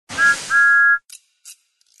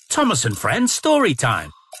Thomas and Friends story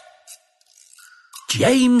time.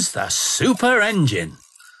 James the Super Engine.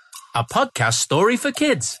 A podcast story for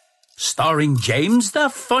kids, starring James the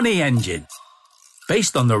Funny Engine.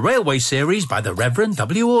 Based on the railway series by the Reverend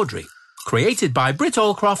W. Awdry. Created by Britt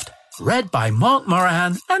Allcroft, read by Mark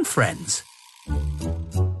Morahan and friends.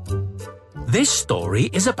 This story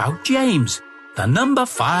is about James, the number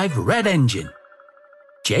 5 red engine.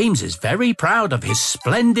 James is very proud of his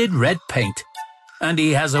splendid red paint, and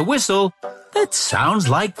he has a whistle that sounds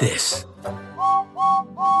like this.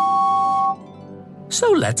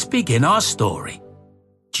 So let's begin our story.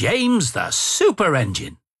 James the Super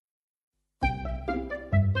Engine.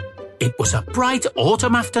 It was a bright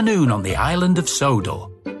autumn afternoon on the island of Sodor.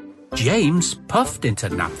 James puffed into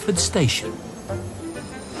Knapford Station.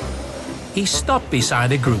 He stopped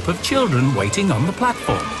beside a group of children waiting on the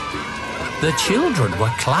platform. The children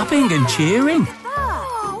were clapping and cheering.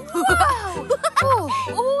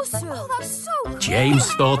 Awesome! That's so cool.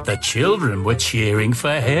 James thought the children were cheering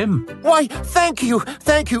for him. Why, thank you.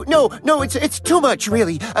 No, it's too much,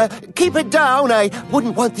 really. Keep it down. I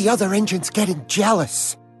wouldn't want the other engines getting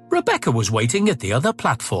jealous. Rebecca was waiting at the other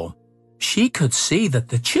platform. She could see that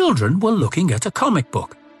the children were looking at a comic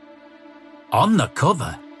book. On the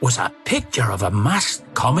cover was a picture of a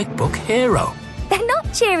masked comic book hero. They're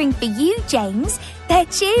not cheering for you, James. They're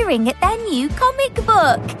cheering at their new comic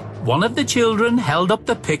book. One of the children held up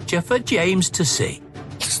the picture for James to see.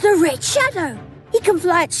 It's the Red Shadow. He can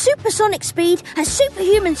fly at supersonic speed, has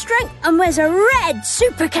superhuman strength, and wears a red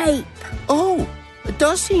super cape. Oh,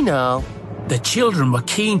 does he now? The children were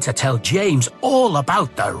keen to tell James all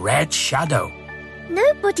about the Red Shadow.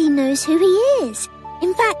 Nobody knows who he is.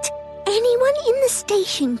 In fact, anyone in the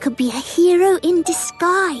station could be a hero in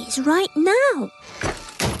disguise right now.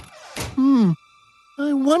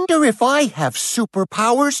 I wonder if I have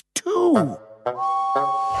superpowers too.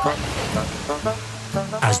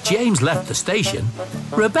 As James left the station,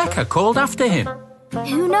 Rebecca called after him.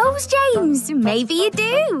 Who knows, James? Maybe you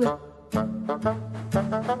do.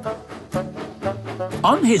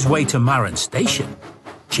 On his way to Marron Station,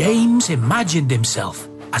 James imagined himself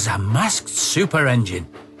as a masked super engine,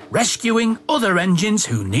 rescuing other engines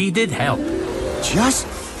who needed help. Just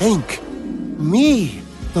think. Me,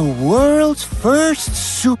 the world's first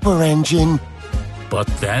super engine. But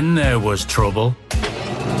then there was trouble.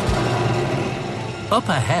 Up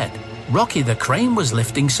ahead, Rocky the Crane was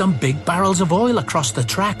lifting some big barrels of oil across the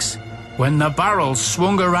tracks when the barrels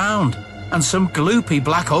swung around and some gloopy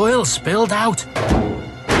black oil spilled out.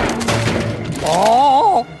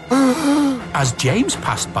 Oh! As James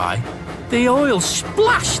passed by, the oil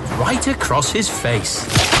splashed right across his face.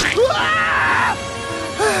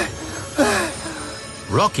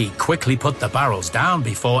 Rocky quickly put the barrels down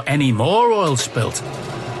before any more oil spilt.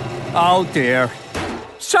 Oh dear.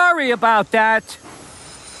 Sorry about that.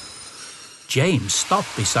 James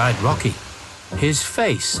stopped beside Rocky. His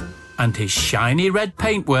face and his shiny red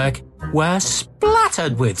paintwork were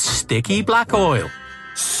splattered with sticky black oil.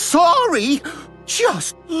 Sorry?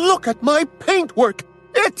 Just look at my paintwork.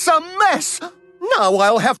 It's a mess. Now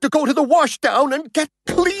I'll have to go to the washdown and get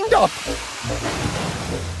cleaned up.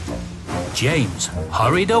 James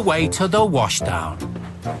hurried away to the washdown.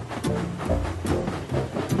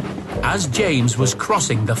 As James was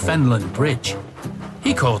crossing the Fenland Bridge,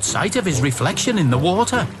 he caught sight of his reflection in the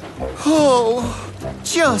water. Oh,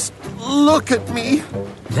 just look at me.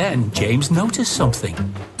 Then James noticed something.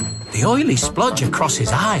 The oily splodge across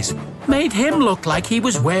his eyes made him look like he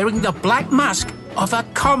was wearing the black mask of a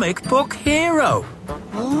comic book hero.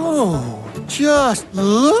 Oh, just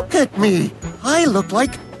look at me. I look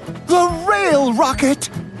like the Rail Rocket.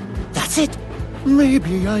 That's it.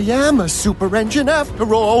 Maybe I am a super engine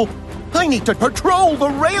after all. I need to patrol the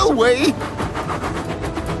railway.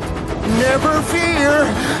 Never fear,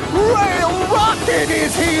 Rail Rocket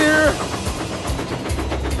is here!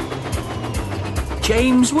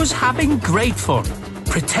 James was having great fun,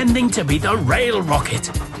 pretending to be the Rail Rocket.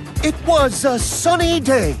 It was a sunny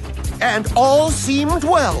day, and all seemed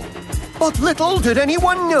well. But little did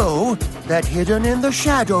anyone know that hidden in the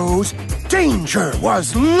shadows, danger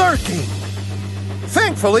was lurking.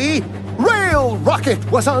 Thankfully, Rail Rocket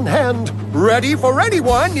was on hand, ready for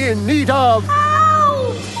anyone in need of...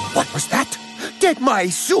 Ow! What was that? Did my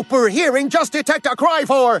super hearing just detect a cry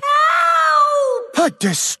for... Ow! A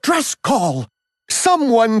distress call?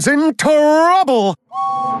 Someone's in trouble!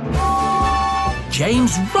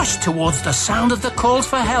 James rushed towards the sound of the calls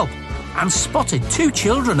for help and spotted 2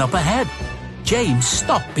 children up ahead. James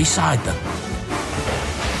stopped beside them.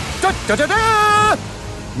 Da-da-da-da!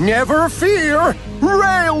 Never fear!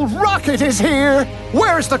 Rail Rocket is here!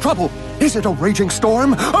 Where's the trouble? Is it a raging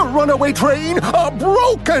storm? A runaway train? A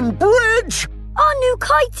broken bridge? Our new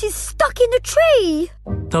kite is stuck in a tree.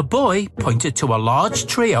 The boy pointed to a large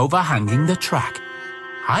tree overhanging the track.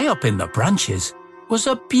 High up in the branches was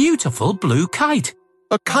a beautiful blue kite.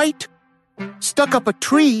 A kite? Stuck up a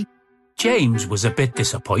tree? James was a bit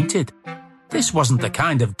disappointed. This wasn't the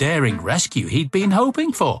kind of daring rescue he'd been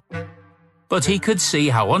hoping for. But he could see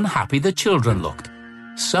how unhappy the children looked.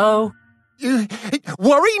 So...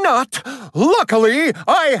 Worry not. Luckily,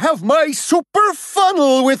 I have my super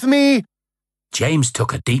funnel with me. James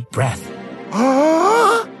took a deep breath,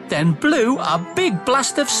 then blew a big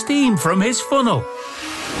blast of steam from his funnel.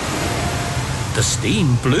 The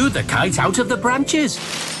steam blew the kite out of the branches,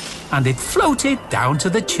 and it floated down to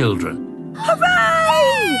the children.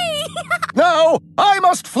 Hooray! Now I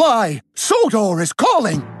must fly. Sodor is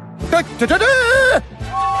calling. Da-da-da-da!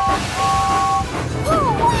 Wow!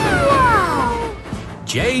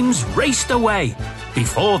 James raced away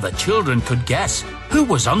before the children could guess who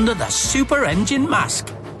was under the super engine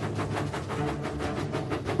mask.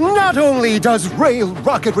 Not only does Rail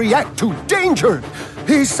Rocket react to danger,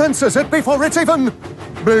 he senses it before it's even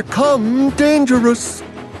become dangerous.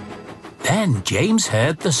 Then James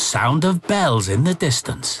heard the sound of bells in the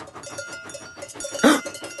distance.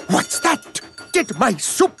 What's that? Did my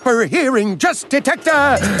super hearing just detect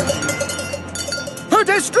a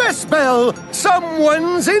distress bell?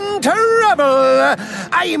 Someone's in trouble.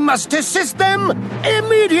 I must assist them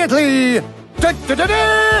immediately.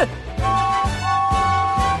 Da-da-da-da!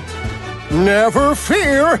 Never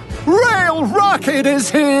fear, Rail Rocket is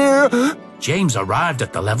here. James arrived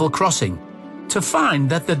at the level crossing to find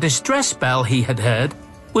that the distress bell he had heard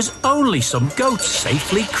was only some goats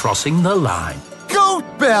safely crossing the line.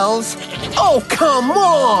 Goat bells? Oh, come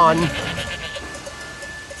on!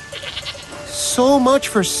 So much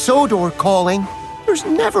for Sodor calling. There's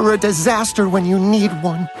never a disaster when you need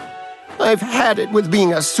one. I've had it with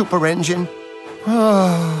being a super engine.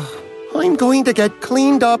 I'm going to get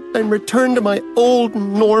cleaned up and return to my old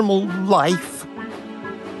normal life.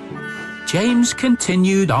 James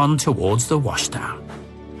continued on towards the washdown.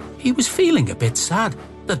 He was feeling a bit sad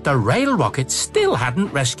that the Rail Rocket still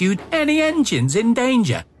hadn't rescued any engines in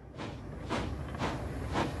danger.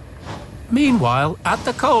 Meanwhile, at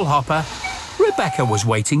the coal hopper, Rebecca was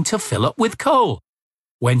waiting to fill up with coal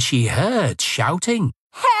when she heard shouting.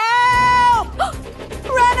 Help!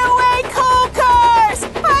 Runaway coal cars!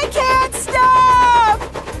 I can't stop!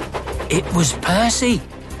 It was Percy.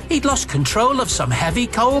 He'd lost control of some heavy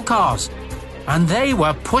coal cars, and they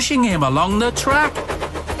were pushing him along the track.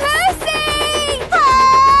 Percy!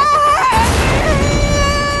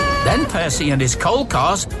 Then Percy and his coal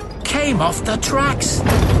cars came off the tracks.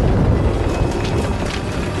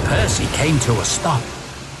 Percy came to a stop,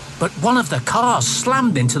 but one of the cars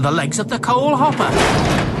slammed into the legs of the coal hopper.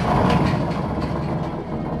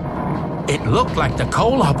 It looked like the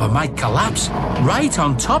coal hopper might collapse right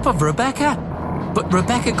on top of Rebecca, but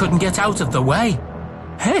Rebecca couldn't get out of the way.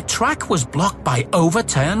 Her track was blocked by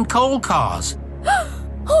overturned coal cars.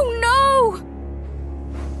 Oh no!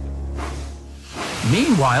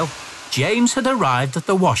 Meanwhile, James had arrived at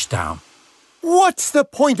the washdown. What's the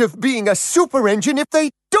point of being a super engine if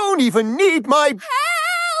they don't even need my...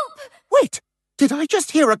 Help! Wait, did I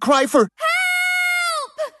just hear a cry for...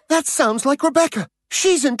 Help! That sounds like Rebecca.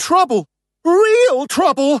 She's in trouble. Real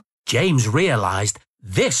trouble. James realized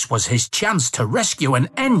this was his chance to rescue an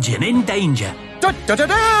engine in danger.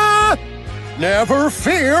 Da-da-da-da! Never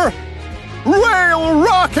fear. Rail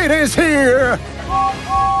Rocket is here.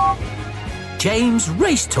 James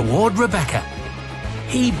raced toward Rebecca.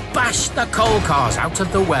 He bashed the coal cars out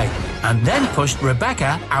of the way and then pushed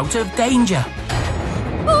Rebecca out of danger.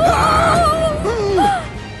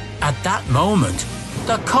 At that moment,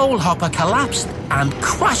 the coal hopper collapsed and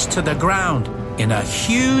crashed to the ground in a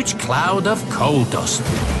huge cloud of coal dust.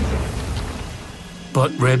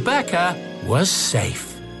 But Rebecca was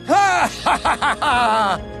safe.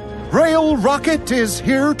 Rail Rocket is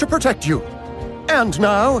here to protect you. And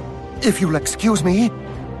now, if you'll excuse me,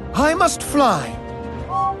 I must fly.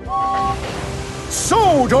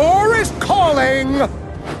 Sodor is calling!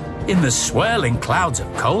 In the swirling clouds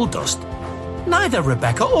of coal dust, neither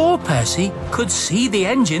Rebecca or Percy could see the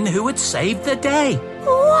engine who had saved the day.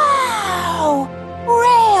 Wow!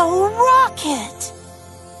 Rail Rocket!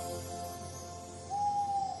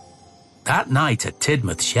 That night at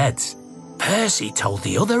Tidmouth Sheds, Percy told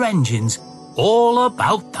the other engines all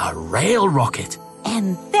about the Rail Rocket.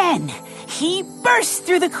 And then he burst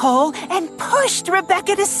through the coal and pushed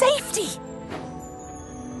Rebecca to safety.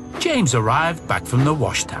 James arrived back from the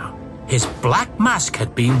washdown. His black mask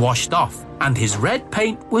had been washed off, and his red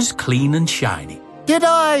paint was clean and shiny. Did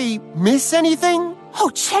I miss anything? Oh,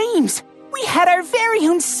 James, we had our very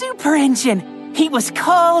own super engine. He was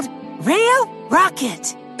called Rail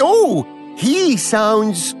Rocket. Oh, he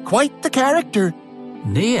sounds quite the character.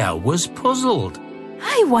 Nia was puzzled.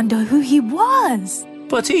 I wonder who he was.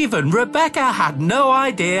 But even Rebecca had no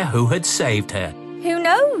idea who had saved her. Who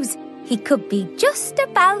knows? He could be just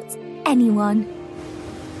about anyone.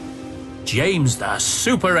 James the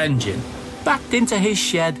Super Engine backed into his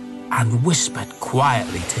shed and whispered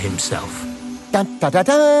quietly to himself. Dun, da, da,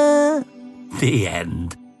 da. The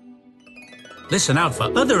end. Listen out for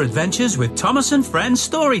other adventures with Thomas and Friends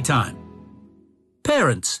Storytime.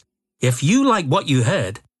 Parents, if you like what you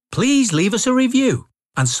heard, please leave us a review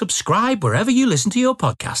and subscribe wherever you listen to your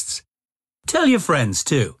podcasts. Tell your friends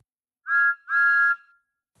too.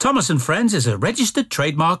 Thomas and Friends is a registered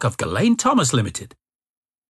trademark of Ghislaine Thomas Limited.